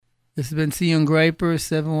This is Bentzion Greiper,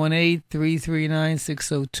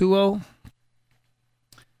 718-339-6020.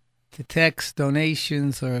 To text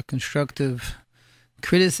donations or constructive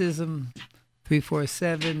criticism,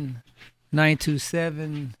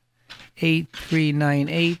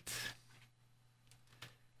 347-927-8398.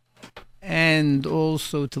 And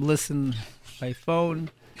also to listen by phone,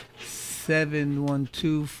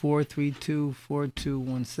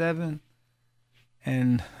 712-432-4217.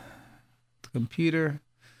 And the computer,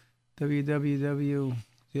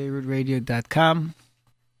 www.jrootradio.com.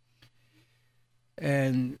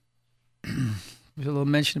 And there's a little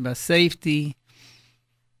mention about safety,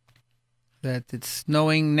 that it's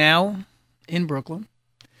snowing now in Brooklyn.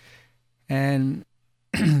 And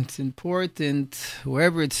it's important,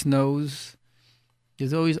 wherever it snows,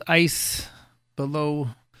 there's always ice below,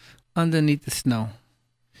 underneath the snow.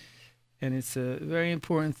 And it's a very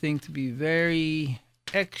important thing to be very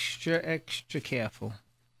extra careful.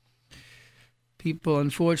 People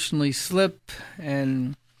unfortunately slip,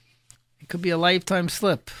 and it could be a lifetime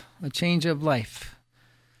slip, a change of life.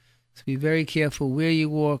 So be very careful where you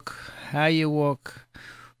walk, how you walk.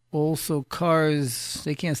 Also, cars,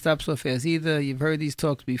 they can't stop so fast either. You've heard these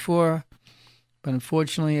talks before, but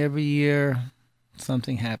unfortunately every year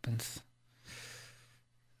something happens.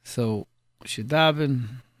 So, should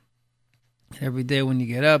daven every day when you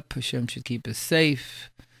get up. Hashem should keep us safe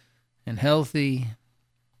and healthy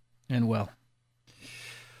and well.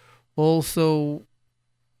 Also,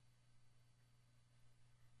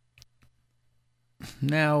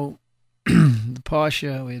 now the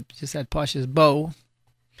Parsha, we just had Parsha's bow,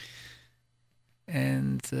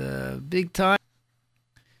 and big time,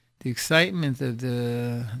 the excitement of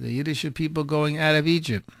the Yiddish people going out of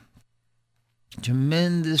Egypt.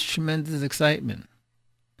 Tremendous excitement.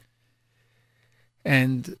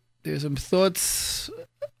 And there's some thoughts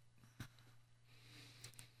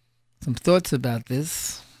about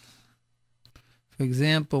this. For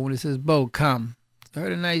example, when it says, Bo, come. I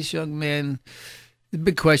heard a nice young man, the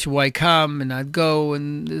big question, why come and not go?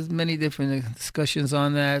 And there's many different discussions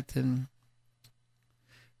on that. And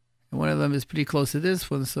one of them is pretty close to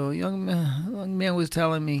this one. So a young man was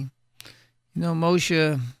telling me,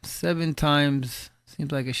 Moshe 7 times,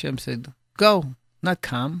 seems like Hashem said, go, not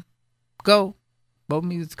come, go. Both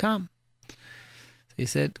means come. So he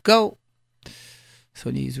said, go. So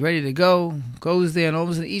when he's ready to go, goes there, and all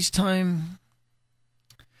of a sudden each time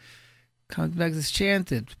comes back, it's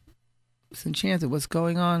chanted. It's enchanted. What's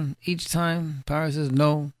going on? Each time, Paro says,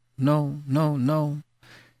 no, no, no, no.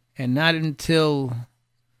 And not until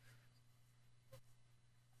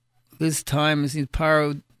this time, it seems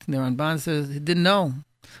Paro, the Ramban says, he didn't know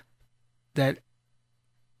that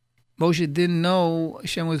Moshe didn't know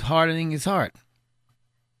Hashem was hardening his heart.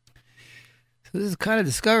 So this is kind of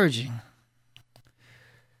discouraging.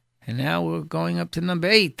 And now we're going up to number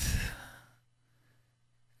 8.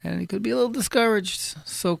 And he could be a little discouraged,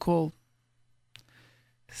 so-called.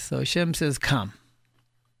 So Hashem says, come.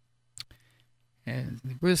 And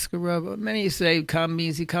the Brisker Rebbe, many say come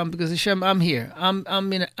means he come because Hashem, I'm here. I'm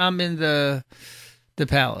in the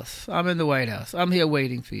palace. I'm in the White House. I'm here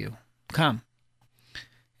waiting for you. Come.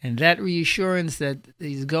 And that reassurance that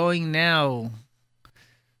he's going now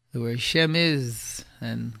where Hashem is,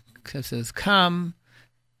 and Hashem says, come,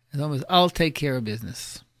 it's almost, I'll take care of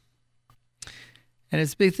business. And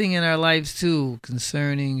it's a big thing in our lives too,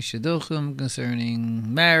 concerning shidduchim,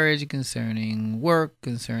 concerning marriage, concerning work,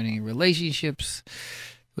 concerning relationships.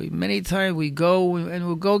 Many times we go and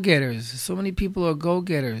we're go-getters. So many people are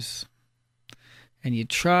go-getters. And you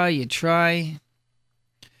try.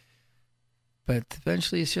 But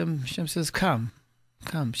eventually Hashem says, come.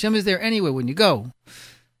 Hashem is there anyway when you go.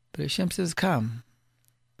 But Hashem says, come.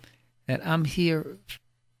 That I'm here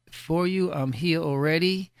for you. I'm here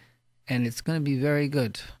already. And it's going to be very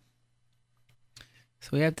good. So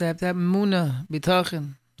we have to have that emunah,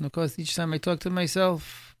 bitachon. And of course, each time I talk to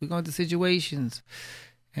myself, we go into situations.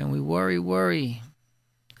 And we worry.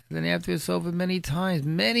 And then after it's over many times,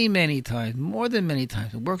 many times, more than many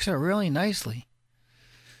times, it works out really nicely.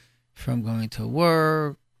 From going to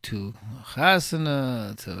work, to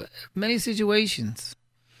chasana, to many situations.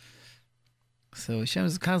 So Hashem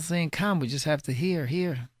is constantly saying, come, we just have to hear.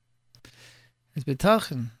 It's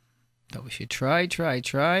bitachon. That we should try,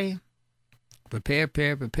 prepare,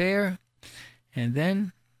 and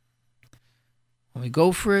then when we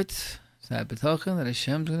go for it, it's that bitachon that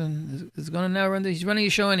Hashem is going to now run. He's running a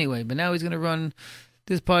show anyway, but now he's going to run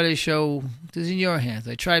this part of the show. This is in your hands.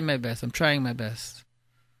 I tried my best. I'm trying my best.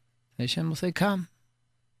 And Hashem will say, come.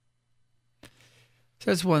 So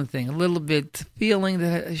that's one thing. A little bit feeling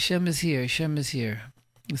that Hashem is here.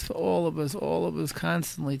 It's for all of us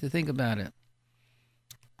constantly to think about it.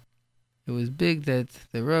 It was big that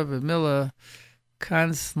the Rabbi Miller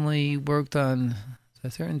constantly worked on a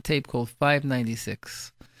certain tape called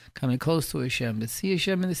 596, coming close to Hashem, but seeing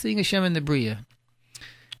Hashem in the Bria.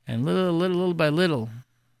 And little by little,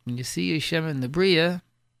 when you see Hashem in the Bria,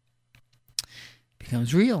 it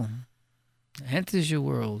becomes real. It enters your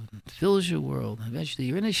world, fills your world. Eventually,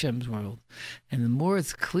 you're in Hashem's world. And the more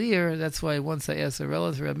it's clear, that's why once I asked a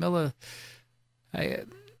relative, Rabbi Miller,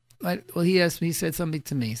 he asked me, he said something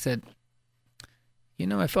to me. He said,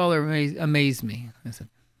 my father amazed me. I said,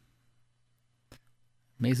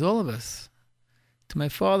 amazed all of us. To my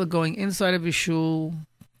father going inside of his shul,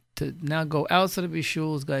 to now go outside of his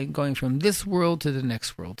shul, is going from this world to the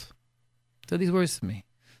next world. So these words to me.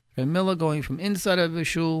 Rabbi Miller going from inside of his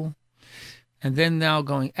shul, and then now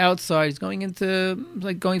going outside. He's going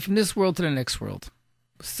going from this world to the next world.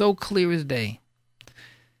 So clear as day.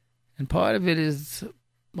 And part of it is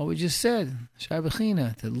what we just said, Shai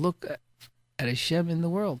B'china, to look at Hashem in the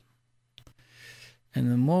world.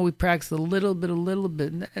 And the more we practice a little bit,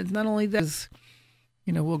 and not only that,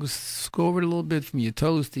 we'll just go over it a little bit from your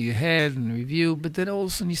toes to your head and review, but then all of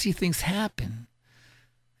a sudden you see things happen.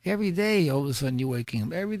 Every day, all of a sudden you're waking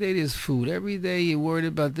up. Every day there's food. Every day you're worried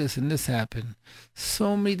about this and this happened.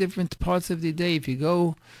 So many different parts of the day. If you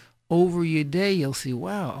go over your day, you'll see,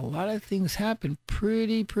 wow, a lot of things happen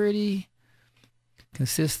pretty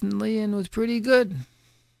consistently, and it was pretty good.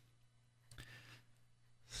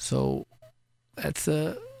 So that's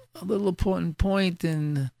a little important point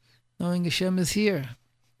in knowing Hashem is here.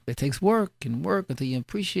 It takes work until you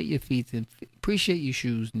appreciate your feet and appreciate your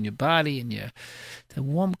shoes and your body and the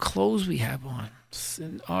warm clothes we have on.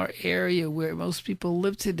 In our area where most people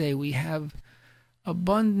live today, we have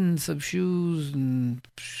abundance of shoes and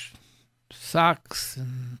socks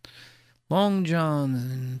and long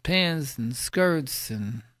johns and pants and skirts,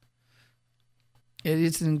 and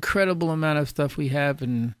it's an incredible amount of stuff we have,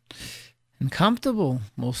 and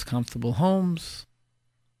most comfortable homes.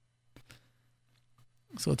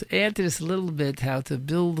 So to add to this a little bit, how to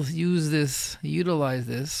utilize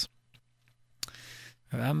this,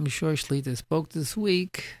 I'm sure Shlita spoke this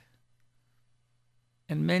week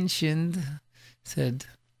and said,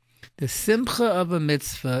 the simcha of a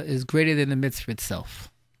mitzvah is greater than the mitzvah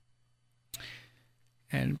itself.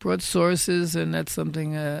 And brought sources, and that's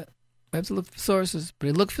something, we have to look for sources, but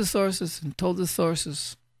he looked for sources and told the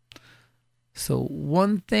sources. So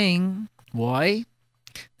one thing, why?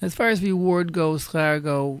 As far as reward goes, schar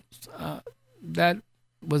goes, that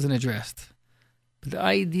wasn't addressed. But the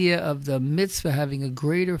idea of the mitzvah having a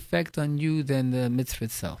greater effect on you than the mitzvah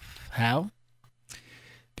itself. How?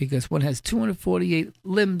 Because one has 248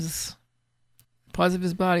 limbs, parts of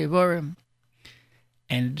his body, Avarim,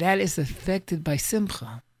 and that is affected by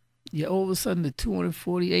simcha. All of a sudden, the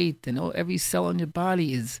 248 and every cell in your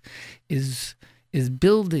body is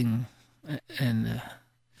building and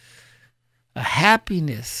a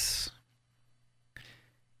happiness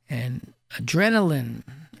and adrenaline,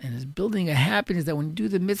 and is building a happiness that when you do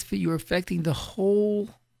the mitzvah, you're affecting the whole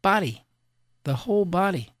body. The whole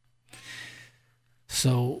body.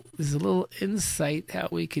 So there's a little insight how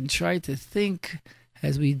we can try to think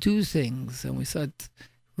as we do things, and we start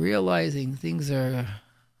realizing things are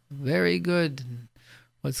very good, and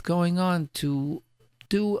what's going on, to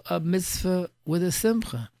do a mitzvah with a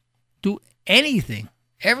simcha. Do everything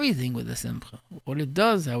with a simcha. What it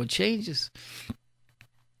does, how it changes.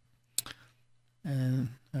 And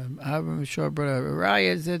Avram Shor brought a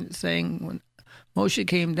raya saying when Moshe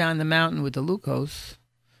came down the mountain with the Luchos,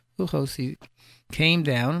 he came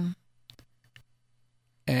down,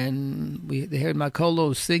 and they heard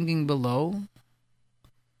Makolo singing below,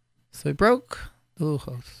 so he broke the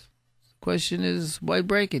Luchos. The question is, why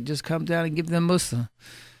break it? Just come down and give them Musa.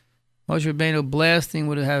 Moshe Rabbeinu blasting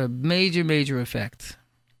would have had a major effect.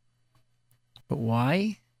 But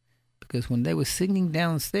why? Because when they were singing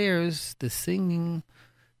downstairs, their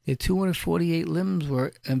 248 limbs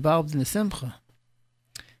were involved in the simcha.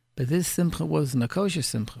 But this simcha wasn't a kosher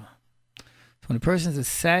simcha. So when a person has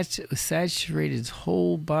saturated his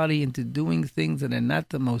whole body into doing things that are not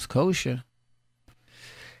the most kosher,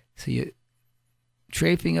 so you're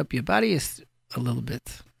draping up your body a little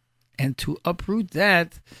bit. And to uproot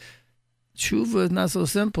that, tshuva is not so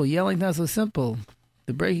simple. Yelling is not so simple.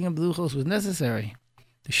 The breaking of the luchos was necessary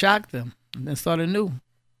to shock them and then start anew.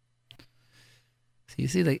 So you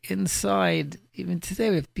see, like inside, even today,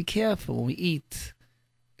 we have to be careful when we eat.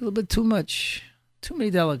 A little bit too much, too many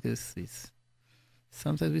delicacies.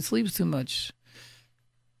 Sometimes we sleep too much.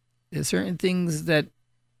 There's certain things that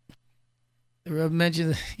the Rebbe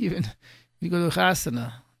mentioned, even You go to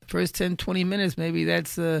chasana. The first 10, 20 minutes, maybe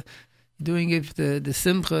that's doing it the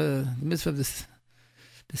simcha, the mitzvah of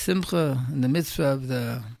the simcha, and the mitzvah of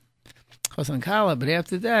the chasan kala. But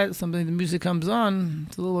after that, the music comes on.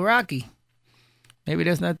 It's a little rocky. Maybe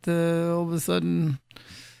that's not all of a sudden.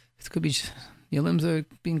 It could be your limbs are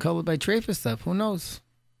being colored by trefa stuff. Who knows?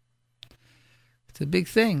 It's a big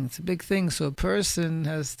thing. It's a big thing. So a person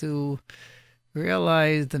has to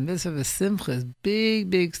realize the mitzvah of a simcha is big,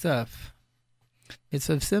 big stuff.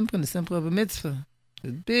 Mitzvah of simcha and the simcha of a mitzvah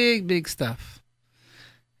is big, big stuff.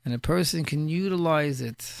 And a person can utilize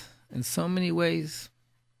it in so many ways.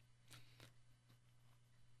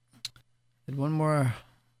 And one more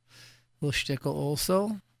little shtickle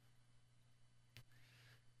also.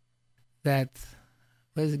 That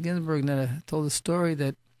Leslie Ginsburg told a story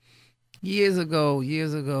that years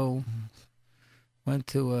ago, went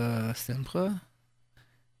to a simcha,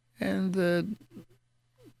 and the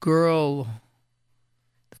girl,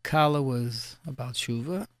 the kala, was about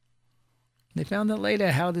tshuva. They found out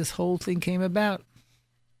later how this whole thing came about.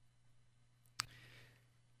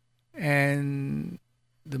 And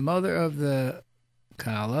the mother of the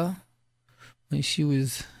kala, when she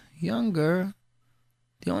was younger,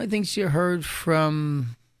 the only thing she heard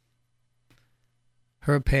from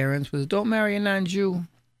her parents was, don't marry a non-Jew.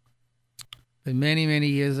 But many, many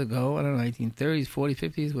years ago, I don't know, 1930s, 40s,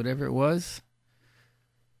 50s, whatever it was.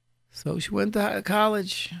 So she went to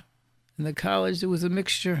college. In the college, there was a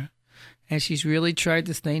mixture. And she's really tried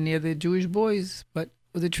to stay near the Jewish boys, but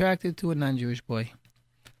was attracted to a non-Jewish boy.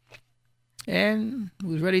 And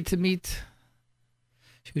was ready to meet.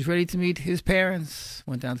 She was ready to meet his parents.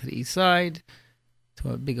 Went down to the east side to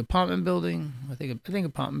a big apartment building. I think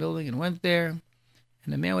apartment building, and went there.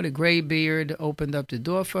 And a man with a gray beard opened up the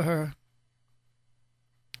door for her.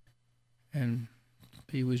 And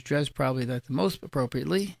he was dressed probably not the most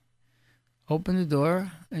appropriately. Opened the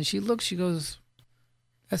door, and she looked. She goes,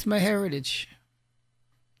 "That's my heritage."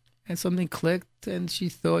 And something clicked, and she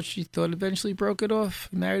thought eventually broke it off.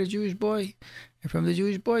 Married a Jewish boy. And from the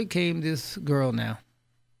Jewish boy came this girl now.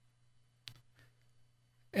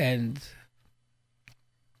 And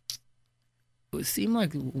it seemed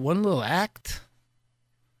like one little act.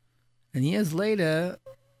 And years later,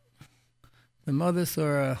 the mother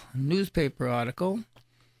saw a newspaper article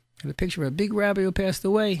with a picture of a big rabbi who passed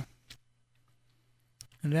away.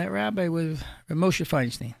 And that rabbi was Moshe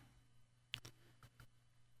Feinstein.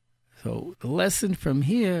 So the lesson from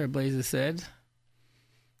here, Blazer said,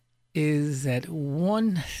 is that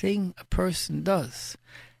one thing a person does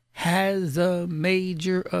has a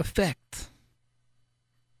major effect.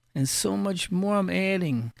 And so much more I'm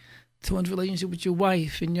adding to one's relationship with your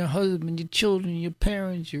wife and your husband, your children, your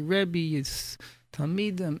parents, your Rebbe, your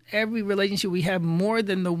Talmidim. Every relationship we have, more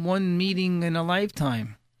than the one meeting in a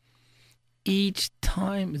lifetime. Each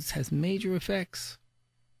time it has major effects.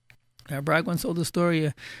 Bragg once told a story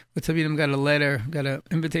where Talmidim got an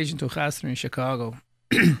invitation to a chasna in Chicago.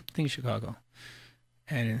 I think Chicago.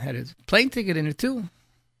 And it had a plane ticket in it too.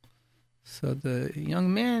 So the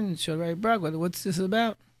young man showed Rabbi Bragg, "What's this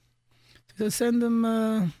about?" He said, "Send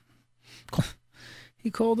him." He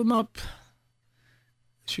called him up.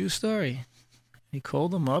 True story. He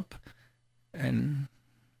called him up, and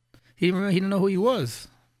he didn't know who he was.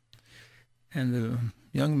 And the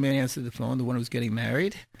young man answered the phone, the one who was getting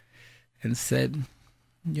married, and said,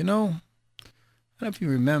 I don't know if you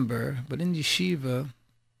remember, but in yeshiva,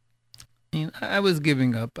 I was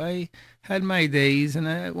giving up. I had my days,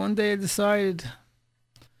 and one day I decided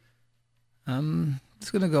I'm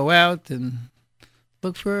just going to go out and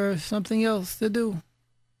look for something else to do.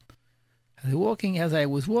 As I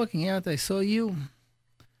was walking out, I saw you.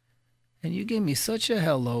 And you gave me such a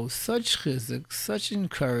hello, such chizuk, such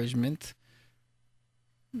encouragement.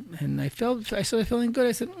 And I started feeling good.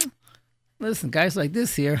 I said, listen, guys like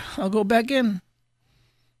this here, I'll go back in.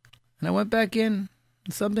 And I went back in.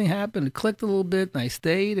 And something happened. It clicked a little bit, and I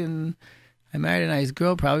stayed, and I married a nice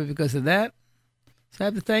girl probably because of that. So I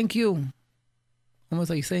have to thank you. Almost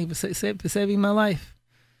like you're saying, for saving my life.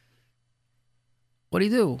 What do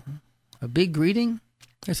you do? A big greeting?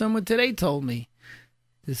 Or someone today told me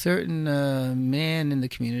there's a certain man in the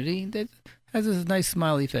community that has this nice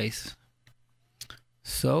smiley face.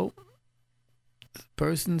 So, the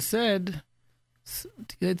person said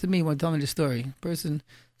to me, when telling me the story, the person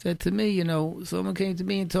said to me, someone came to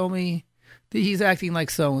me and told me that he's acting like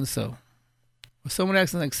so-and-so. Or someone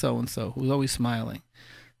acting like so-and-so, who's always smiling.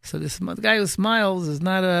 So the guy who smiles is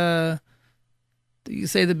not you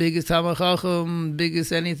say the biggest Talmid Chacham,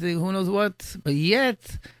 biggest anything, who knows what. But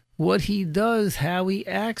yet, what he does, how he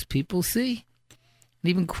acts, people see. And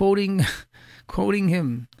even quoting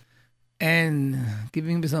him. and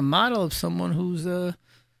giving us a model of someone who's a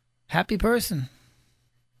happy person.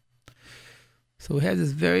 So we have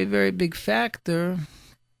this very, very big factor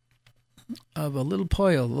of a little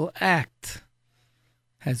poil, a little act,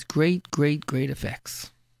 has great, great, great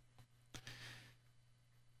effects.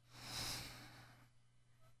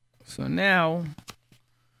 So now,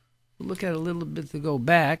 we'll look at a little bit to go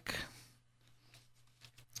back,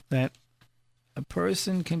 that a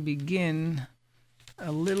person can begin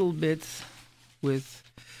a little bit with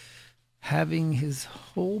having his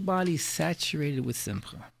whole body saturated with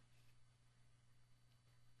simcha.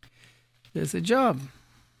 There's a job.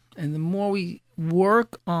 And the more we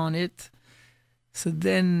work on it, so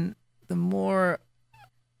then the more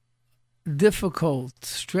difficult,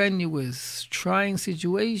 strenuous, trying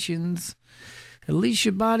situations, at least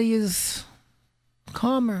your body is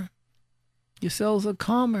calmer. Your cells are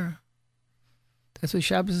calmer. That's why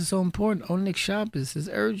Shabbos is so important. Oneg Shabbos is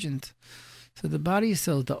urgent. So the body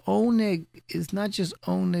cells, the oneg is not just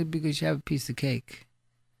oneg because you have a piece of cake.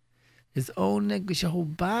 It's oneg because your whole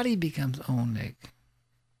body becomes oneg.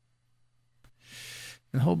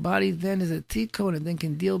 The whole body then is a tikkun and then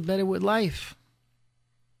can deal better with life.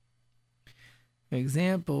 For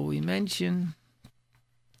example, we mentioned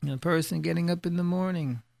a person getting up in the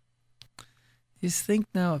morning. Just think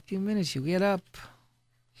now, a few minutes, you get up.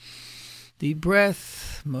 Deep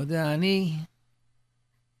breath, modani,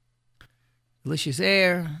 delicious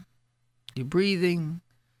air, you're breathing,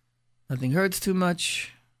 nothing hurts too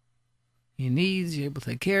much, your needs, you're able to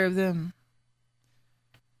take care of them.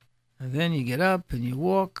 And then you get up and you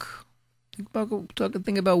walk.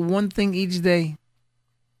 Think about one thing each day.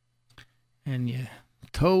 And your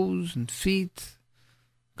toes and feet,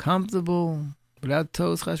 comfortable. Without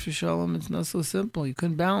toes, chas v'shalom, it's not so simple. You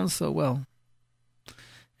couldn't balance so well.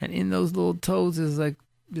 And in those little toes,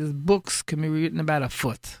 there's books can be written about a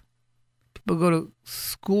foot. People go to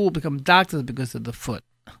school, become doctors because of the foot.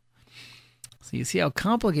 So you see how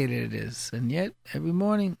complicated it is. And yet, every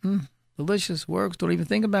morning, delicious, works, don't even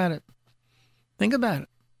think about it. Think about it.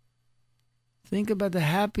 Think about the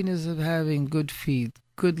happiness of having good feet,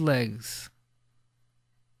 good legs,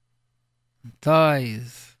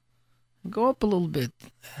 thighs. Go up a little bit.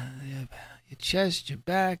 Your chest, your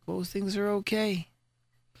back, those things are okay.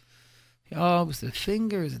 Your arms, the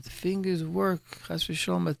fingers, if the fingers work, chas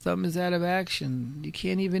v'shalom, my thumb is out of action. You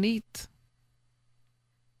can't even eat.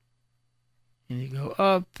 And you go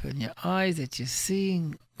up, and your eyes that you're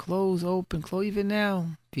seeing, close, open, close. Even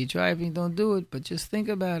now, if you're driving, don't do it, but just think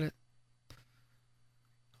about it.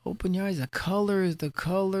 Open your eyes, the colors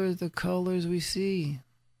we see.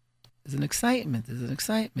 There's an excitement.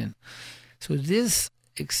 So this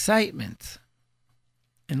excitement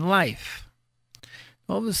in life,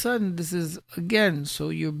 all of a sudden, this is, again, so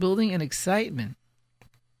you're building an excitement.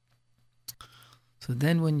 So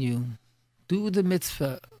then when you do the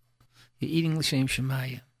mitzvah, you're eating l'shem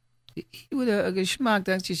shemaya. You eat with a geschmack,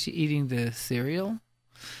 that's just you eating the cereal,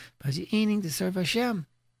 but you're eating to serve Hashem.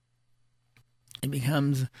 It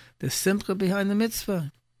becomes the simcha behind the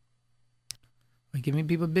mitzvah. By giving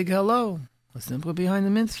people a big hello, the simcha behind the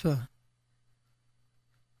mitzvah.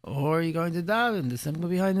 Or you're going to daven, the simcha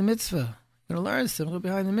behind the mitzvah. You're going to learn the simcha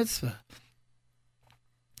behind the mitzvah.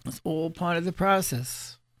 It's all part of the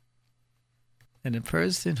process. And a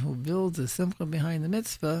person who builds a simcha behind the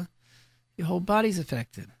mitzvah, your whole body's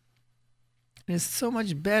affected. And it's so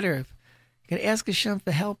much better. You can ask Hashem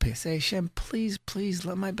for help here. Say, Hashem, please, please,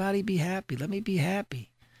 let my body be happy. Let me be happy.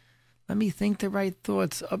 Let me think the right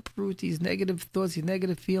thoughts. Uproot these negative thoughts, these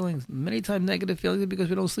negative feelings. Many times negative feelings are because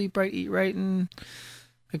we don't sleep right, eat right, and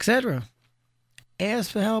etc.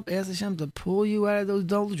 Ask for help. Ask Hashem to pull you out of those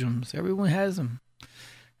doldrums. Everyone has them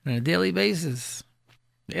on a daily basis.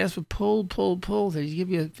 Ask for pull. They give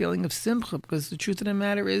you a feeling of simcha, because the truth of the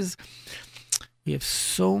matter is we have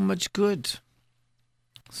so much good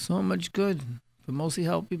for mostly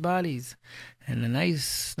healthy bodies and the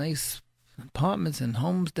nice apartments and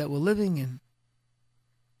homes that we're living in.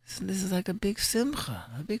 This is like a big simcha.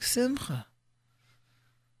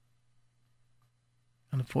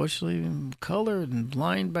 Unfortunately, I'm colored and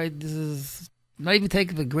blind by this is not even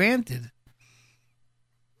taken for granted.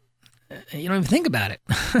 You don't even think about it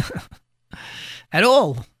at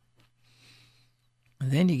all.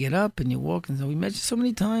 And then you get up and you walk, and so we mentioned so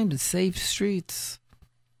many times, it's safe streets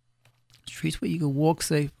where you can walk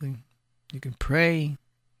safely, you can pray,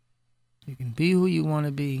 you can be who you want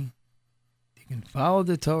to be, you can follow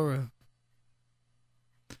the Torah.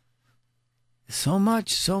 So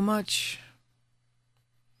much.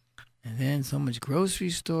 And then so much grocery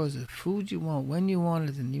stores, the food you want, when you want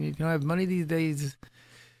it, and even if you don't have money these days,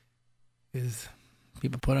 is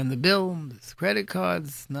People put on the bill, there's credit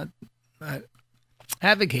cards, not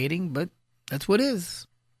advocating, but that's what is.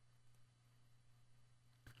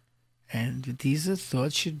 And these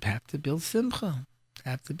thoughts should have to build simcha.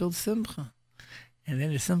 And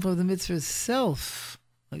then the simcha of the mitzvah itself.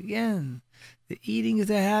 Again, the eating is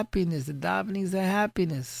a happiness. The davening is a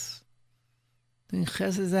happiness. Doing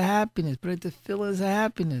chesed is a happiness. Praying tefillah is a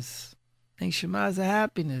happiness. Saying Shema is a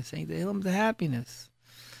happiness. Saying Tehillim is a happiness.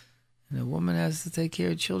 And a woman has to take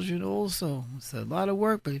care of children also. It's a lot of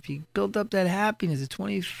work, but if you build up that happiness, the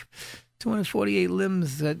 248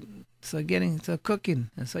 limbs that start cooking,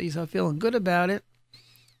 and so you start feeling good about it,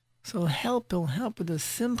 so he'll help with the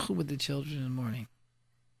simcha with the children in the morning.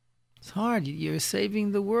 It's hard. You're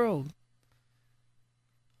saving the world.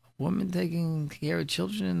 A woman taking care of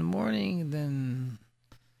children in the morning, and then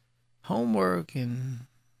homework and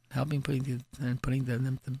helping putting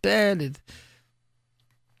them to bed.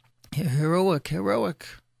 Heroic.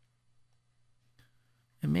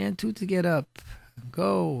 A man too to get up, and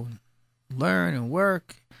go, learn and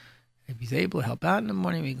work. If he's able to help out in the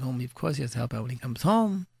morning, when he comes home, of course he has to help out when he comes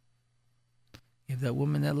home. Give that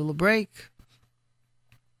woman that little break,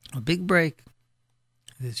 a big break.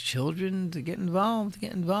 There's children to get involved.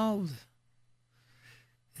 It's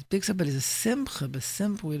big stuff, but it's a simcha,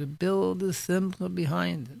 way to build the simcha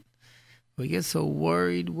behind it. We get so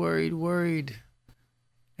worried.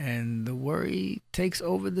 And the worry takes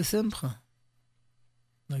over the simcha.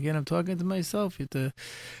 Again, I'm talking to myself. You have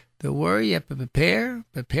the worry, you have to prepare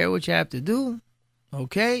what you have to do.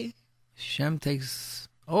 Okay, Hashem takes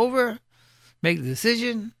over, make the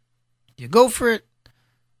decision, you go for it.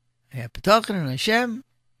 You have Petachin and Hashem.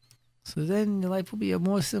 So then your life will be a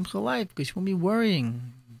more simcha life because you won't be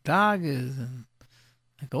worrying, dagas, and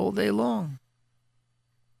like all day long.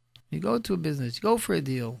 You go to a business, you go for a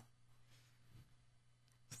deal.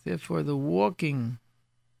 Therefore, the walking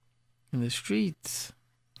in the streets,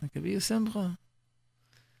 it could be a simcha.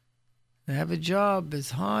 They have a job,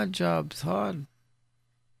 it's hard.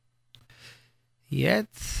 Yet,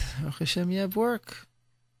 Hashem, you have work.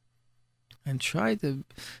 And try to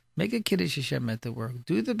make a Kiddush Hashem at the work.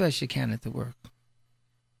 Do the best you can at the work.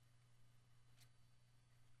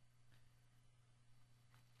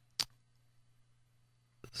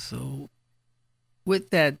 So,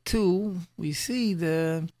 with that too, we see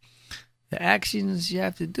the actions you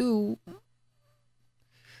have to do.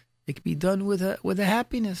 It can be done with a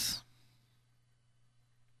happiness.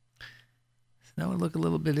 So now we'll look a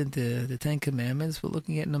little bit into the Ten Commandments. We're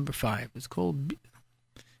looking at number 5. It's called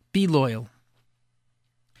be loyal.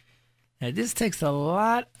 Now this takes a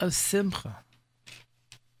lot of simcha.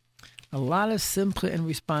 A lot of simcha and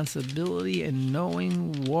responsibility and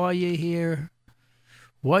knowing why you're here,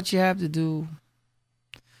 what you have to do.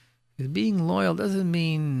 Because being loyal doesn't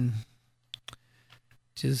mean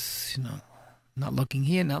just, not looking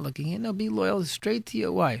here. No, be loyal straight to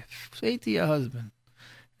your wife, straight to your husband.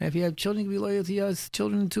 And if you have children, you can be loyal to your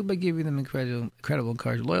children too by giving them incredible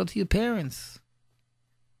encouragement. Loyal to your parents.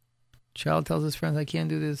 Child tells his friends, I can't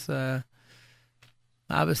do this. Abba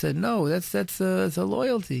said, no, that's a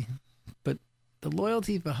loyalty. But the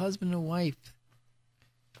loyalty for husband and wife,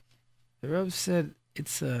 the Rebbe said,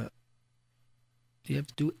 you have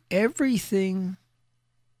to do everything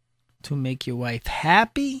to make your wife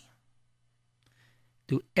happy.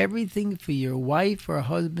 Do everything for your wife or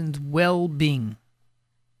husband's well-being.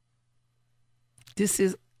 This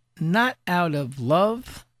is not out of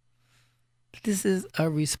love. This is a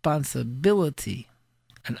responsibility,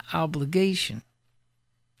 an obligation.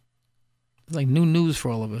 It's like new news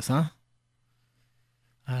for all of us, huh?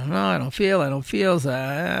 I don't know, I don't feel.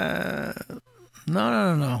 So,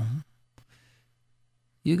 no.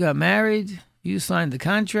 You got married, you signed the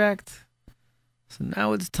contract, so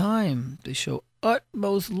now it's time to show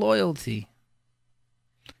utmost loyalty.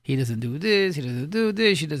 He doesn't do this,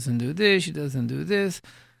 she doesn't do this.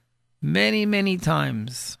 Many, many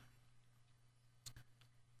times.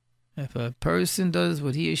 If a person does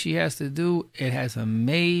what he or she has to do, it has a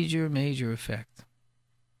major, major effect.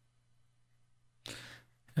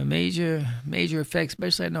 A major, major effect,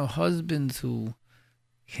 especially I know husbands who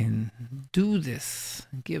can do this,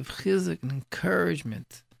 give chizuk and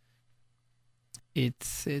encouragement.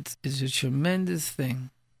 It's a tremendous thing.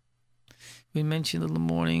 We mentioned little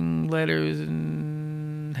morning letters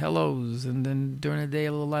and hellos, and then during the day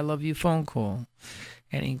a little I love you phone call.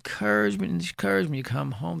 And encouragement. You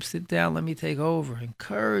come home, sit down, let me take over.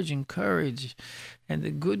 Encourage. And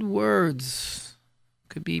the good words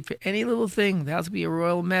could be for any little thing. The house could be a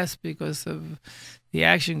royal mess because of the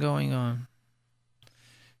action going on.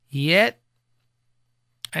 Yet,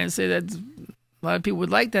 I didn't say that a lot of people would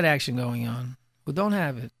like that action going on. who don't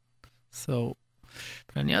have it. So,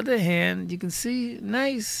 but on the other hand, you can see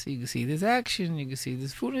nice. You can see there's action. You can see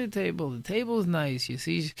there's food on the table. The table is nice. You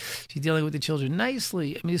see she's dealing with the children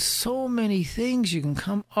nicely. I mean, there's so many things you can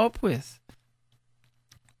come up with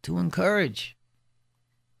to encourage.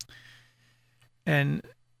 And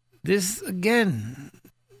this, again,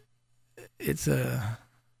 it's a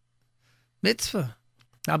mitzvah,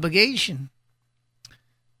 obligation.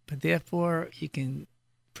 But therefore, you can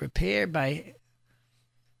prepare by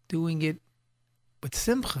doing it with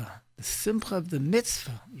simcha, the simcha of the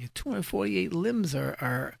mitzvah. Your 248 limbs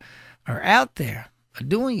are out there, are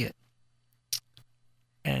doing it.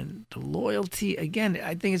 And the loyalty, again,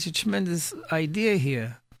 I think it's a tremendous idea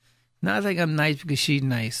here. Not like I'm nice because she's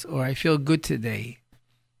nice, or I feel good today,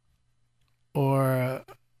 or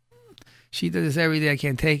she does this every day, I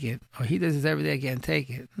can't take it, or he does this every day, I can't take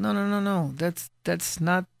it. No. That's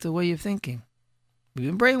not the way you're thinking. We've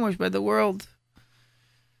been brainwashed by the world.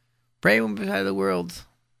 Brainwashed by the world.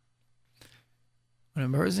 When a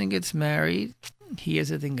person gets married, he has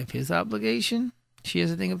to think of his obligation. She has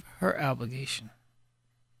to think of her obligation.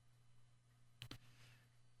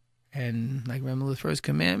 And like remember the first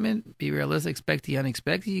commandment, be realistic, expect the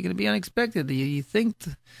unexpected. You're going to be unexpected. You think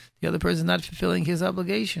the other person is not fulfilling his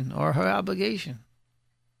obligation or her obligation.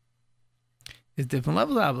 There's different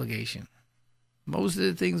levels of obligation. Most of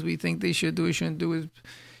the things we think they should do or shouldn't do it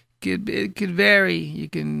could vary. You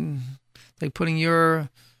can, like putting your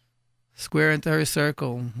square into her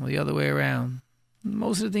circle or the other way around.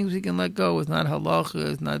 Most of the things we can let go. It's not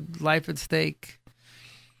halacha. It's not life at stake.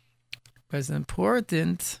 But it's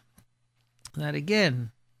important that,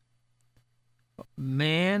 again,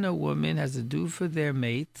 man or woman has to do for their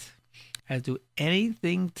mate, has to do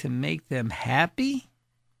anything to make them happy,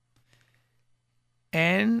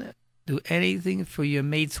 and do anything for your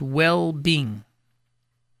mate's well-being.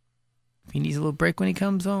 If he needs a little break when he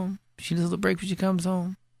comes home, she needs a little break when she comes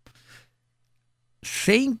home.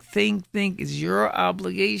 Think is your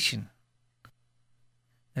obligation.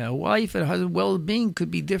 Now, a wife and a husband well-being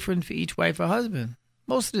could be different for each wife or husband.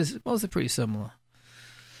 Most are pretty similar.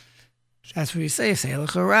 That's what you say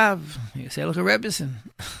like a Rav, you say like a Rebbeson.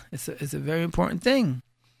 It's a very important thing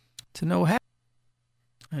to know how.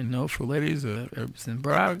 I know for ladies, Rebbeson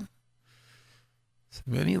Brag, so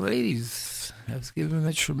many ladies have given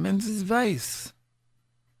a tremendous advice.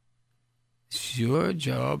 It's your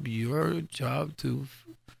job to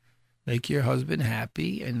make your husband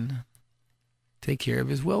happy and take care of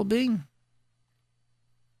his well-being.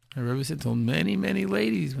 And Rebbe said told many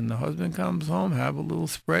ladies, when the husband comes home, have a little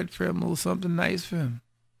spread for him, a little something nice for him.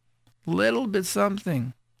 Little bit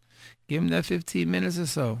something. Give him that 15 minutes or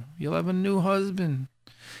so. You'll have a new husband.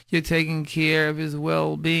 You're taking care of his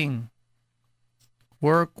well-being.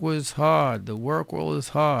 Work was hard. The work world is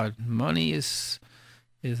hard. Money it's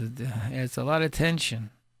a lot of tension.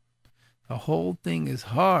 The whole thing is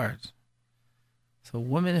hard. So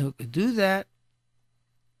women who could do that,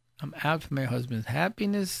 I'm out for my husband's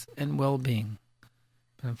happiness and well-being.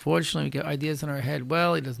 But unfortunately, we get ideas in our head.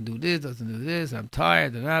 Well, he doesn't do this. I'm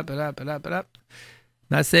tired. Not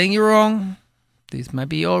saying you're wrong. These might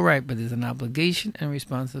be all right, but there's an obligation and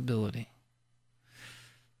responsibility.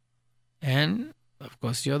 And, of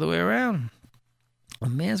course, the other way around. A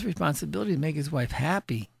man's responsibility is to make his wife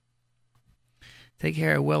happy. Take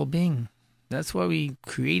care of well-being. That's why we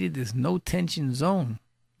created this no-tension zone,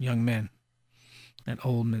 young men. And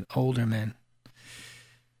older men.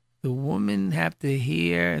 The women have to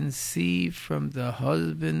hear and see from the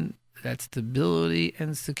husband that stability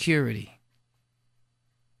and security.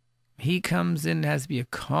 He comes in, has to be a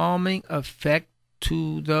calming effect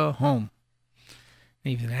to the home.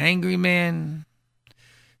 And if he's an angry man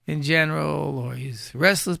in general, or he's a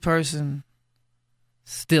restless person,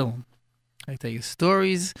 still. I tell you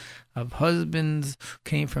stories of husbands who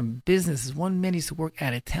came from businesses. One man used to work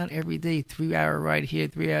out of town every day, 3-hour ride here,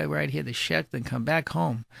 3-hour ride here to Shecht, then come back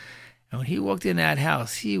home. And when he walked in that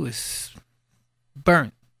house, he was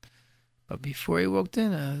burnt. But before he walked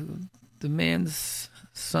in, the man's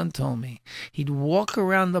son told me he'd walk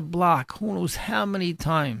around the block, who knows how many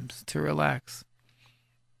times, to relax.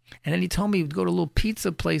 And then he told me he would go to a little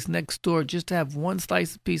pizza place next door just to have one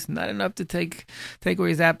slice of pizza, not enough to take away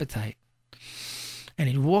his appetite. And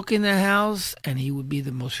he'd walk in the house, and he would be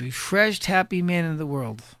the most refreshed, happy man in the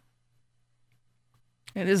world.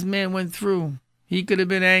 And this man went through. He could have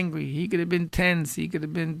been angry. He could have been tense. He could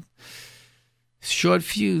have been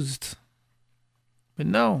short-fused. But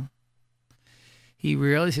no. He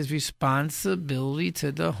realized his responsibility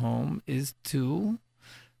to the home is to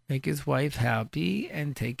make his wife happy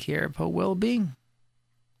and take care of her well-being.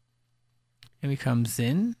 And he comes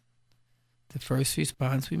in the first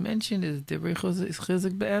response we mentioned is Divrei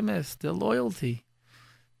Chizuk Be'emes, their loyalty.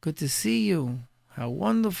 Good to see you. How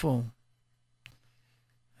wonderful.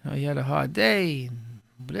 You had a hard day.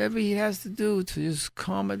 Whatever he has to do to just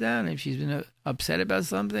calm her down. If she's been upset about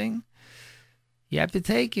something, you have to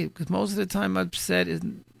take it. Because most of the time upset is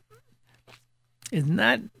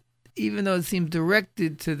not, even though it seems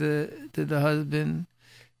directed to the husband,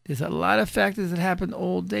 there's a lot of factors that happen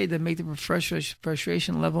all day that make the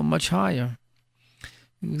frustration level much higher.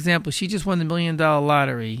 For example, she just won the $1 million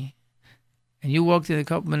lottery, and you walked in a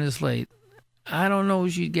couple minutes late. I don't know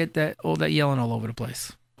if she'd get all that yelling all over the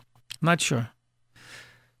place. I'm not sure.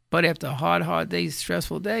 But after a hard day,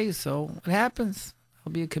 stressful day, so it happens.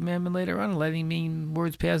 There'll be a commandment later on, letting mean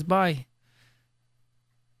words pass by.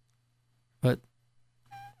 But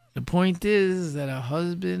the point is that a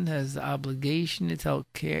husband has the obligation to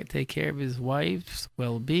take care of his wife's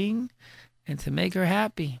well-being and to make her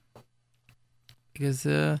happy. Because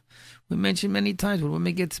we mentioned many times when a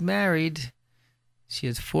woman gets married, she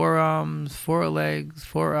has 4 arms, 4 legs,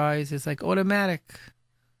 4 eyes. It's like automatic.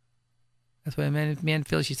 That's why a man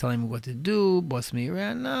feels she's telling me what to do, boss me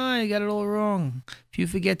around. No, you got it all wrong. If you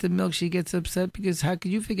forget the milk, she gets upset because how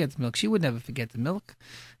could you forget the milk? She would never forget the milk.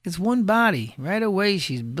 It's one body. Right away,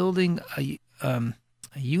 she's building a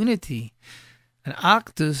unity, an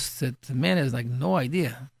octus that the man has like no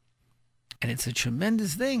idea. And it's a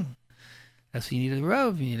tremendous thing. That's why you need a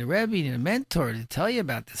Rav, you need a Rebbe, you need a mentor to tell you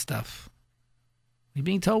about this stuff. You're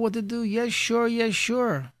being told what to do? Yes, sure, yes,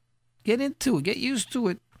 sure. Get into it. Get used to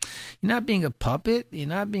it. You're not being a puppet. You're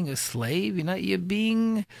not being a slave. You're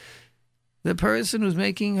being the person who's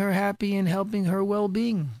making her happy and helping her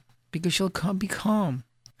well-being, because she'll be calm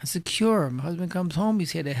and secure. My husband comes home.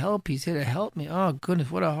 He's here to help. He's here to help me. Oh,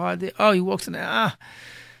 goodness, what a hard day. Oh, he walks in.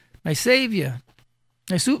 My savior,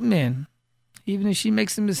 my Superman. Even if she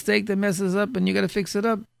makes a mistake that messes up and you got to fix it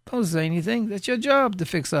up, don't say anything. That's your job to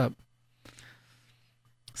fix up.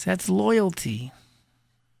 So that's loyalty.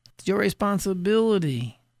 It's your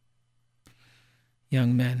responsibility,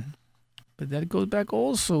 young men. But that goes back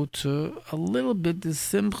also to a little bit the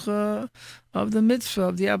simcha of the mitzvah,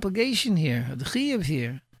 of the obligation here, of the chiyuv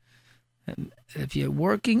here. And if you're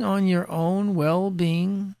working on your own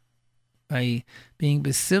well-being by being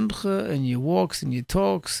besimcha in your walks and your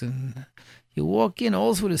talks, and you walk in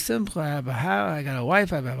also with a simcha, I have a house, I got a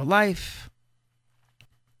wife, I have a life.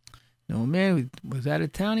 No man was out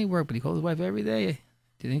of town, he worked, but he called his wife every day.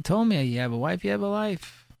 Then he told me, you have a wife, you have a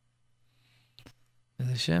life. As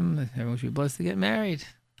Hashem, everyone should be blessed to get married.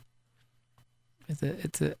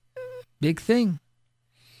 It's a big thing.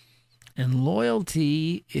 And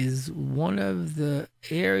loyalty is one of the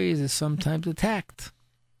areas that's sometimes attacked.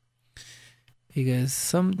 Because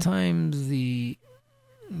sometimes the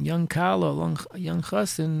young kala, young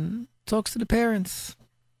chassan, talks to the parents.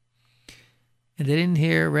 And they didn't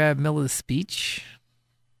hear Rab Miller's speech.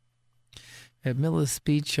 Rab Miller's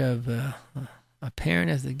speech of a parent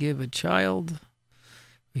has to give a child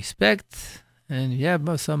respect, and if you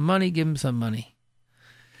have some money, give them some money.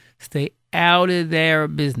 Stay out of their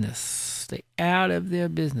business. Stay out of their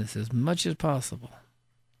business as much as possible.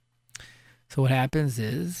 So what happens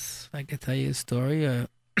is, I can tell you a story. A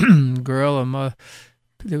girl,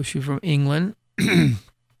 she was from England,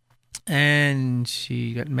 and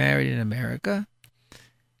she got married in America.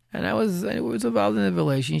 And I was involved in a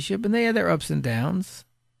relationship, and they had their ups and downs,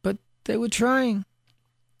 but they were trying.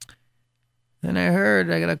 Then I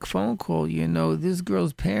got a phone call, this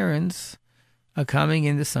girl's parents are coming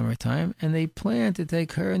in the summertime, and they plan to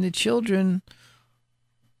take her and the children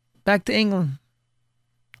back to England.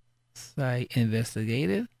 So I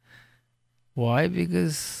investigated. Why?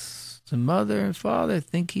 Because the mother and father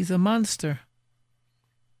think he's a monster.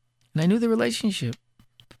 And I knew the relationship.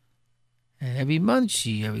 And every month,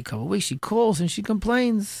 every couple of weeks, she calls and she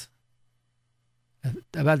complains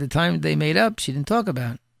about the time they made up. She didn't talk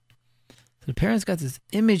about. So the parents got this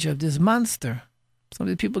image of this monster. Some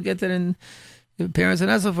of the people get that in the parents are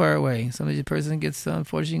not so far away. Some of the person gets,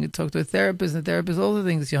 unfortunately, you can talk to a therapist, and the therapist also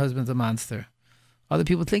thinks your husband's a monster. Other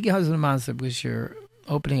people think your husband's a monster because you're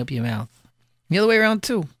opening up your mouth. The other way around,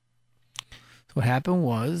 too. So what happened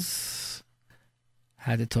was, I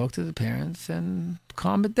had to talk to the parents and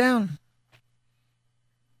calm it down.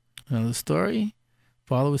 Another story,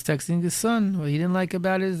 father was texting his son what he didn't like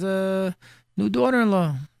about his new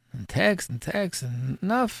daughter-in-law. And text and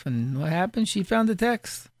enough. And what happened? She found the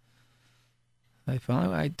text. I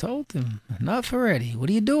told him, enough already. What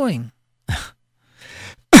are you doing?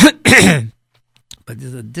 But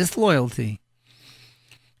there's a disloyalty.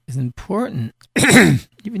 It's important.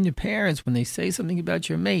 Even your parents, when they say something about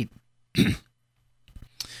your mate,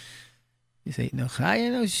 You say, no, I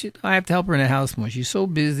have to help her in the house more. She's so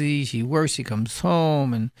busy. She works. She comes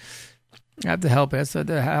home, and I have to help her. So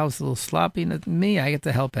the house is a little sloppy. Me, I get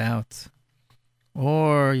to help out.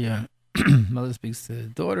 Or your mother speaks to the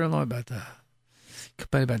daughter-in-law about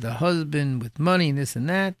the husband with money and this and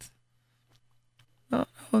that. No,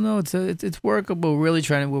 it's workable.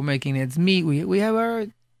 We're making ends meet. We have our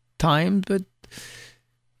times, but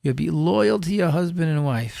you'll be loyal to your husband and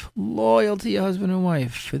wife. Loyal to your husband and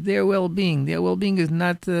wife for their well-being. Their well-being is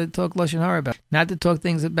not to talk lashon hara about, not to talk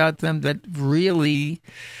things about them that really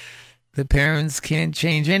the parents can't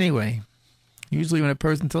change anyway. Usually when a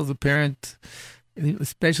person tells a parent,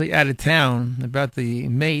 especially out of town, about the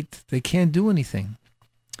mate, they can't do anything.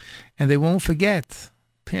 And they won't forget.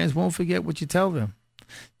 Parents won't forget what you tell them.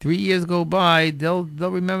 3 years go by, they'll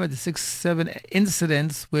remember the 6, 7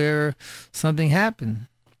 incidents where something happened.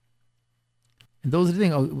 And those are the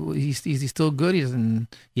things. Oh, is he still good? He doesn't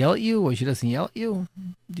yell at you, or she doesn't yell at you.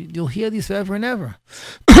 You'll hear these forever and ever.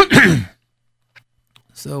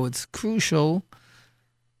 So it's crucial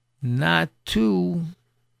not to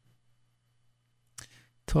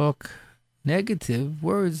talk negative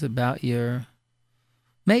words about your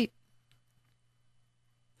mate,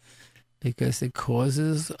 because it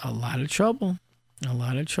causes a lot of trouble.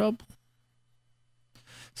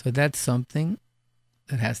 So that's something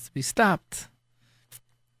that has to be stopped.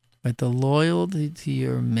 But the loyalty to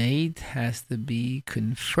your mate has to be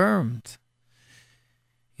confirmed.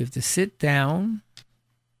 You have to sit down.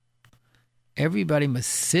 Everybody must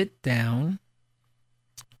sit down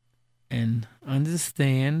and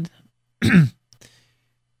understand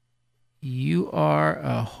you are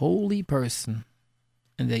a holy person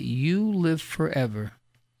and that you live forever.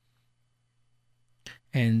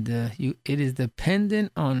 And it is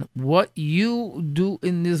dependent on what you do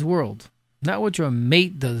in this world, not what your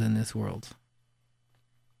mate does in this world.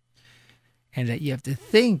 And that you have to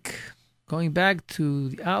think, going back to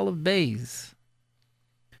the olive bays,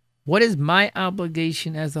 what is my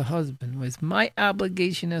obligation as a husband? What is my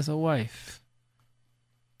obligation as a wife?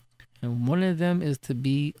 And one of them is to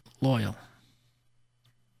be loyal.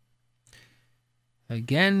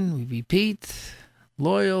 Again, we repeat,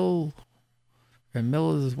 loyal,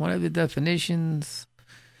 Miller is one of the definitions.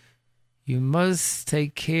 You must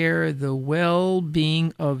take care of the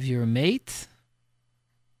well-being of your mate,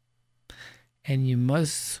 and you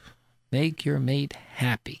must make your mate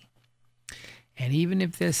happy. And even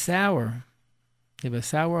if they're sour, if a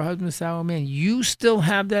sour husband, sour man, you still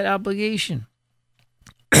have that obligation.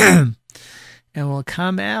 And will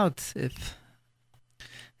come out if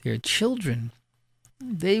they're children.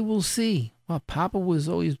 They will see, well, Papa was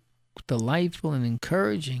always delightful and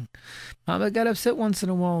encouraging. Mama got upset once in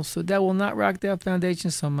a while, so that will not rock their foundation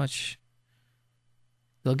so much.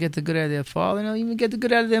 They'll get the good out of their father, and they'll even get the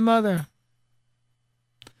good out of their mother.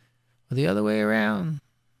 Or the other way around,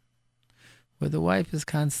 where the wife is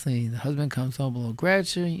constantly, the husband comes home a little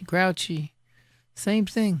grouchy. Same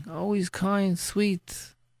thing, always kind,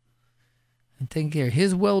 sweet, and taking care of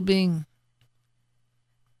his well-being.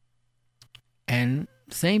 And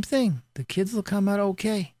same thing, the kids will come out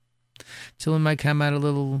okay. Children might come out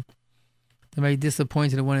they might be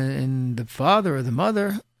disappointed in the father or the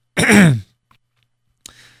mother. But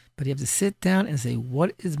you have to sit down and say,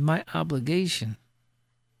 what is my obligation?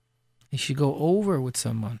 You should go over with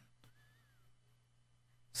someone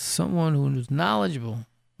who's knowledgeable.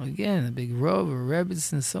 Again, a big Rav or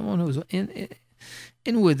Rebbetzin, someone who's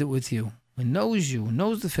in with it with you, and knows you,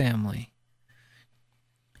 knows the family.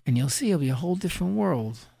 And you'll see it'll be a whole different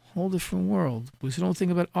world. We don't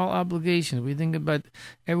think about all obligations. We think about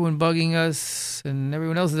everyone bugging us and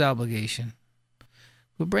everyone else's obligation.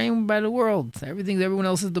 We're blamed by the world. Everyone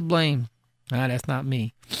else is to blame. That's not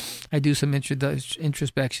me. I do some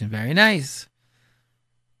introspection. Very nice.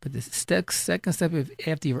 But the second step,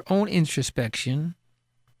 after your own introspection,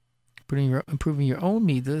 improving your own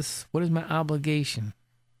midas, what is my obligation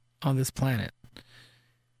on this planet?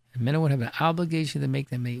 And men would have an obligation to make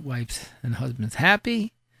their mate, wives, and husbands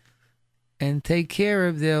happy and take care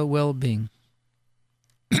of their well-being.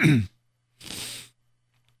 And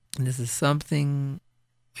this is something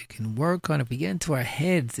we can work on. If we get into our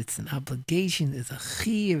heads, it's an obligation, it's a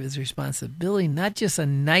chiyuv, it's a responsibility, not just a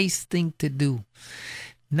nice thing to do.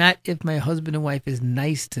 Not if my husband and wife is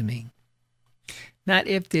nice to me. Not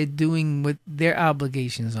if they're doing what their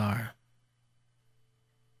obligations are.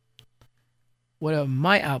 What are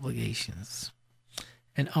my obligations?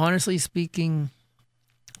 And honestly speaking,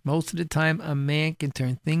 most of the time a man can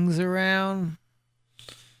turn things around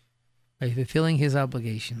by fulfilling his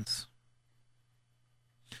obligations.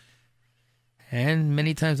 And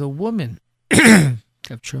many times a woman can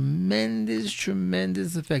have tremendous,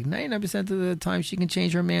 tremendous effect. 99% of the time, she can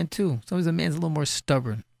change her man too. Sometimes the man's a little more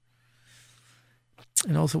stubborn.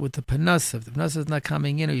 And also with the panasa, if the panasa is not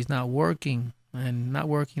coming in or he's not working, and not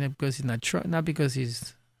working because he's not not because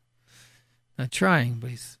he's not trying, but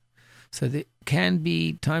he's, so there can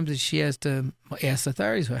be times that she has to ask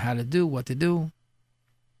authorities for how to do, what to do.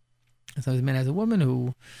 And sometimes the man has a woman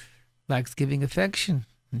who lacks giving affection,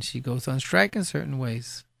 and she goes on strike in certain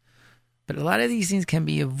ways. But a lot of these things can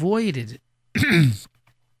be avoided if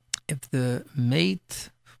the mate,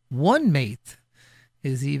 one mate,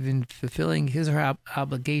 is even fulfilling his or her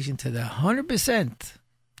obligation to the 100%.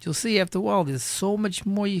 You'll see after a while, there's so much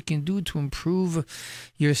more you can do to improve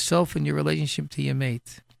yourself and your relationship to your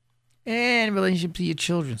mate and relationship to your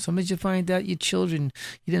children. Sometimes you find out your children,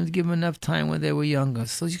 you didn't give them enough time when they were younger.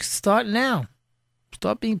 So you can start now.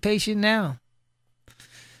 Start being patient now.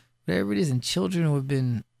 Whatever it is, and children who have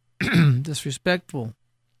been disrespectful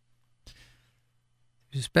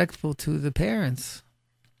to the parents.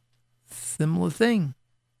 Similar thing.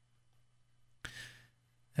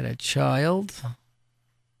 That a child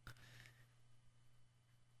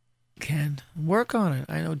can work on it.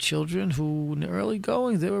 I know children who, in the early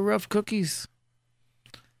goings, they were rough cookies.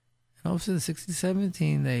 And also in 16,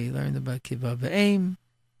 17, they learned about kibbutz v'aim.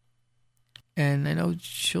 And I know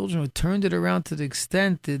children who turned it around to the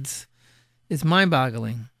extent it's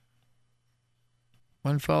mind-boggling.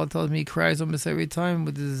 One father tells me he cries almost every time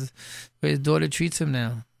with the way his daughter treats him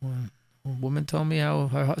now. A woman told me how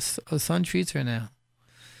her son treats her now.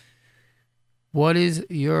 What is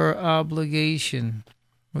your obligation?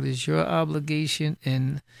 What is your obligation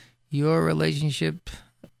in your relationship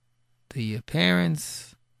to your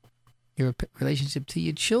parents, your relationship to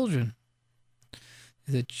your children?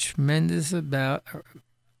 There's a tremendous amount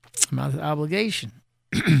of obligation.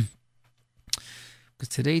 Because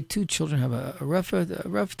today, too, children have a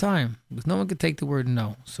rough time. Because no one can take the word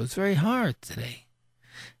no. So it's very hard today.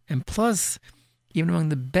 And plus, even among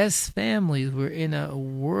the best families, we're in a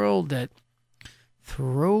world that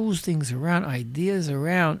throws things around, ideas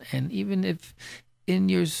around. And even if in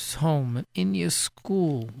your home and in your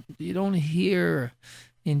school, you don't hear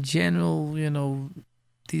in general,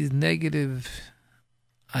 these negative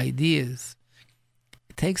ideas,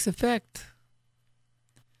 it takes effect.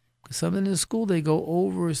 Because some in the school, they go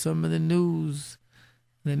over some of the news.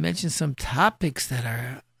 They mention some topics that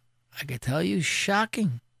are, I can tell you,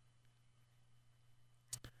 shocking.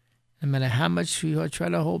 No matter how much we try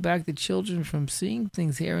to hold back the children from seeing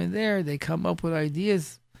things here and there, they come up with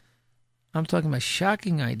ideas. I'm talking about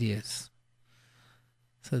shocking ideas.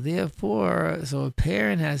 So therefore, a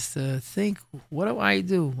parent has to think, what do I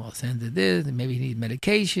do? Well, send to this, and maybe he needs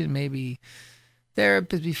medication, maybe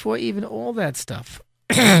therapist, before even all that stuff.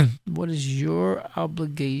 What is your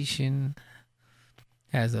obligation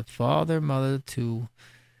as a father, mother, to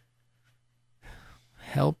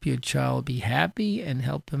help your child be happy and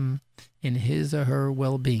help him in his or her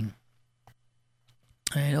well-being?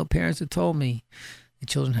 I know parents have told me the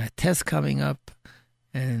children had tests coming up,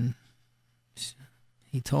 and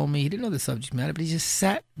he told me he didn't know the subject matter, but he just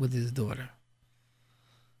sat with his daughter.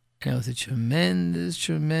 And it was a tremendous,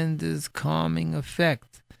 tremendous calming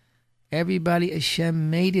effect. Everybody, Hashem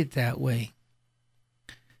made it that way.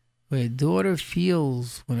 Where a daughter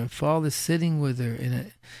feels when her father's sitting with her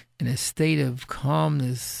in a state of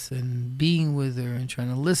calmness and being with her and trying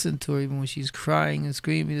to listen to her even when she's crying and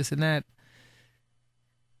screaming, this and that.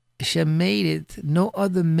 Hashem made it. No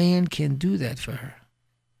other man can do that for her.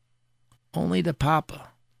 Only the papa.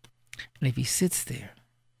 And if he sits there,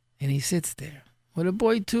 with a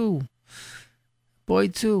boy too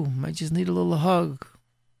might just need a little hug,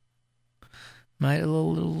 might a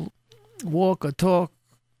little walk or talk.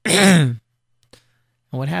 And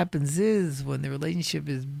what happens is, when the relationship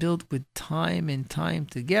is built with time and time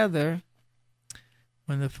together,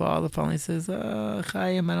 when the father finally says,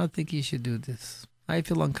 Chaim, I don't think you should do this, I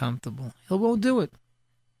feel uncomfortable, he won't do it.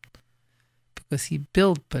 Because he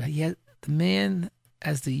built, but the man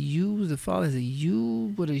has to use, the father has to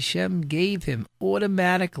use what Hashem gave him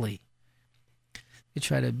automatically to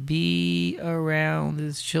try to be around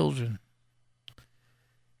his children.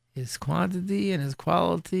 His quantity and his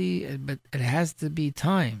quality, but it has to be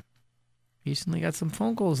time. Recently got some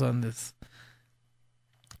phone calls on this.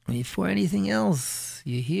 Before anything else,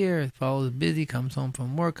 you hear the father's busy, comes home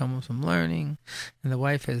from work, comes home from learning, and the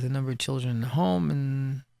wife has a number of children in the home,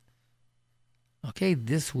 and okay,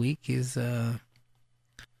 this week is a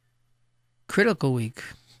critical week,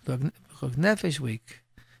 Nefesh week.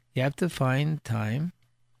 You have to find time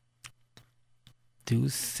to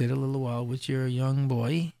sit a little while with your young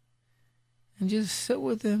boy and just sit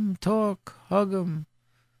with him, talk, hug him,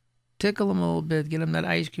 tickle them a little bit, get them that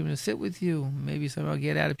ice cream to sit with you. Maybe somehow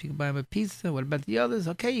get out if you can buy them a pizza. What about the others?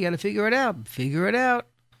 Okay, you got to figure it out. Figure it out.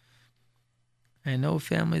 I know a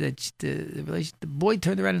family that the boy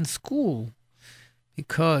turned around in school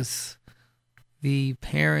because the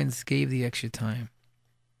parents gave the extra time.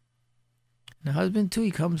 The husband, too,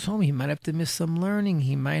 he comes home. He might have to miss some learning.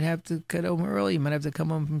 He might have to get home early. He might have to come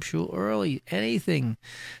home from shul early. Anything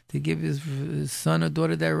to give his son or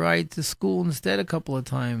daughter that ride to school instead a couple of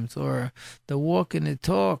times. Or the walk and the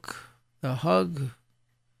talk, the hug.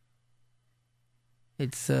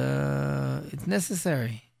 It's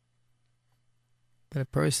necessary. That a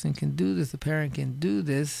person can do this, a parent can do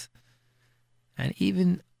this. And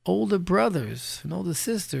even older brothers and older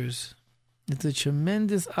sisters, it's a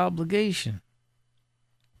tremendous obligation.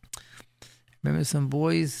 Remember some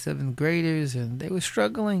boys, 7th graders, and they were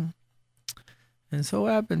struggling. And so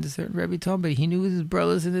happened, a certain Rebbe told me, he knew his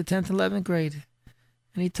brothers in the 10th, 11th grade.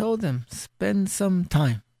 And he told them, spend some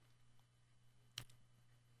time.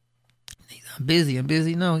 I'm busy.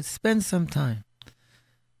 No, spend some time.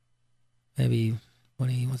 Maybe when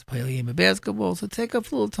he wants to play a game of basketball, so take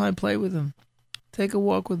up a little time, play with him. Take a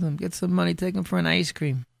walk with him, get some money, take him for an ice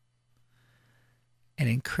cream. And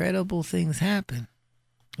incredible things happen.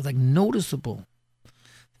 It was like noticeable.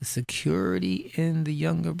 The security in the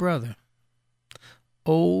younger brother.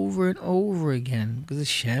 Over and over again. Because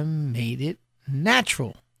Hashem made it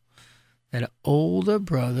natural. That an older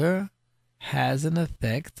brother has an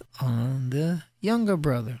effect on the younger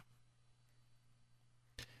brother.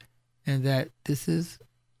 And that this is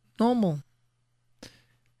normal.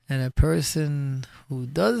 And a person who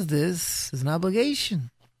does this is an obligation.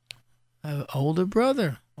 An older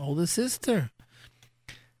brother, older sister.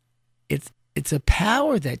 It's a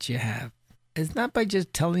power that you have. It's not by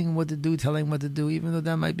just telling them what to do, even though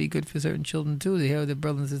that might be good for certain children too. They hear their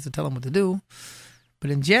brother and sister tell them what to do.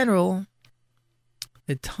 But in general,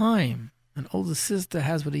 the time an older sister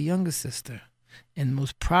has with a younger sister in the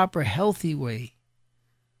most proper, healthy way.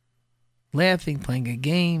 Laughing, playing a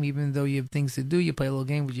game, even though you have things to do, you play a little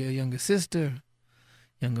game with your younger sister,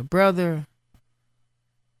 younger brother.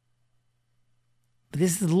 But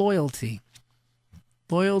this is loyalty.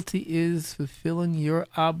 Loyalty is fulfilling your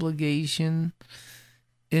obligation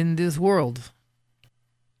in this world.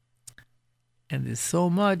 And there's so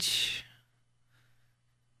much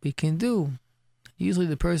we can do. Usually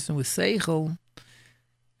the person with seichel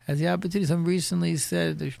has the opportunity. Someone recently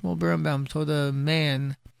said, the Shmuel Birnbaum told a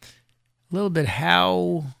man a little bit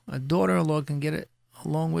how a daughter-in-law can get it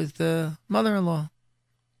along with the mother-in-law.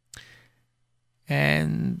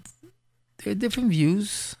 And there are different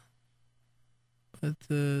views, but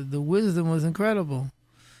the wisdom was incredible.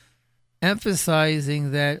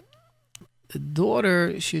 Emphasizing that the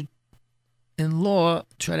daughter should, in law,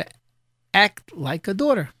 try to act like a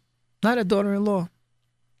daughter, not a daughter-in-law.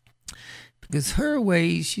 Because her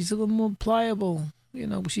way, she's a little more pliable.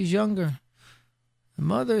 She's younger. The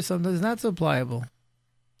mother sometimes is not so pliable.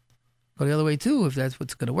 Go the other way too, if that's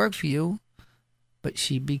what's going to work for you. But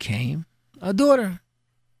she became a daughter.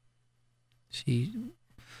 She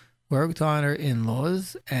worked on her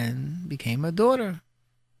in-laws and became a daughter.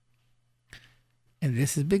 And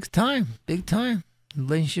this is big time. The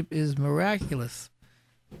relationship is miraculous.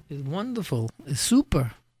 It's wonderful. It's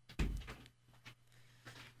super.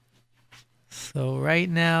 So right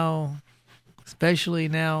now, especially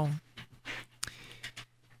now,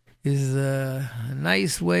 is a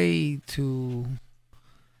nice way to,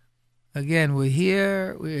 again, we're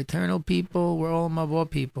here, we're eternal people, we're all Mavor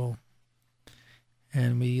people.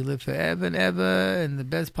 And we live forever and ever in the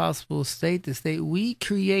best possible state, the state we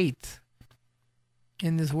create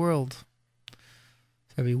in this world.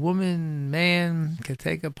 So every woman, man can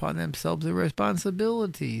take upon themselves the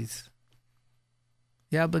responsibilities,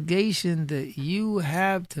 the obligation that you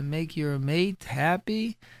have to make your mate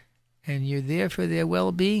happy, and you're there for their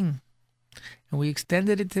well-being. And we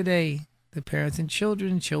extended it today. The parents and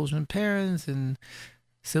children, children, parents, and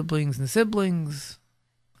siblings.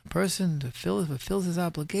 A person fulfills his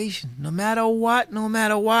obligation, no matter what.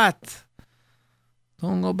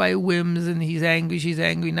 Don't go by whims and he's angry, she's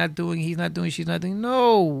angry, he's not doing, she's not doing.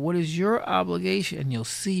 No, what is your obligation? And you'll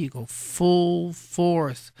see you go full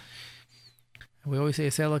force. We always say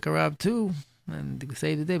Selah Karab too, and they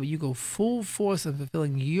say today, but you go full force of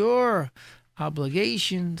fulfilling your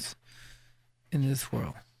obligations in this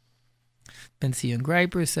world. Bentzion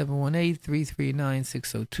Greiper,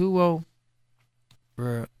 718-339-6020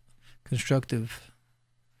 for constructive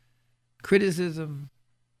criticism.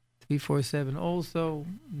 347 also,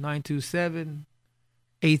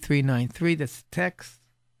 927-8393, that's text.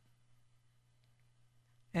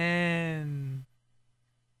 And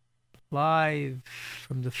live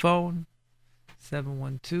from the phone,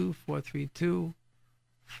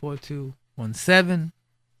 712-432-4217.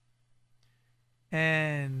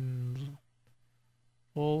 And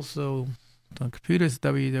also on computers,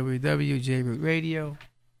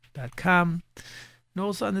 www.jrootradio.com. And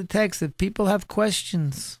also on the text, if people have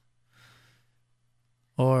questions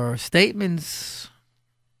or statements,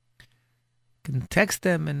 you can text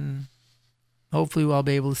them and hopefully I'll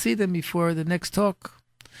be able to see them before the next talk.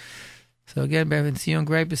 So again, Bentzion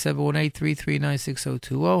Greiper,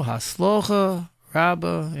 718-339-6020. Haslocha,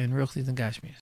 Rabba, and Ruchnis and Gashmias.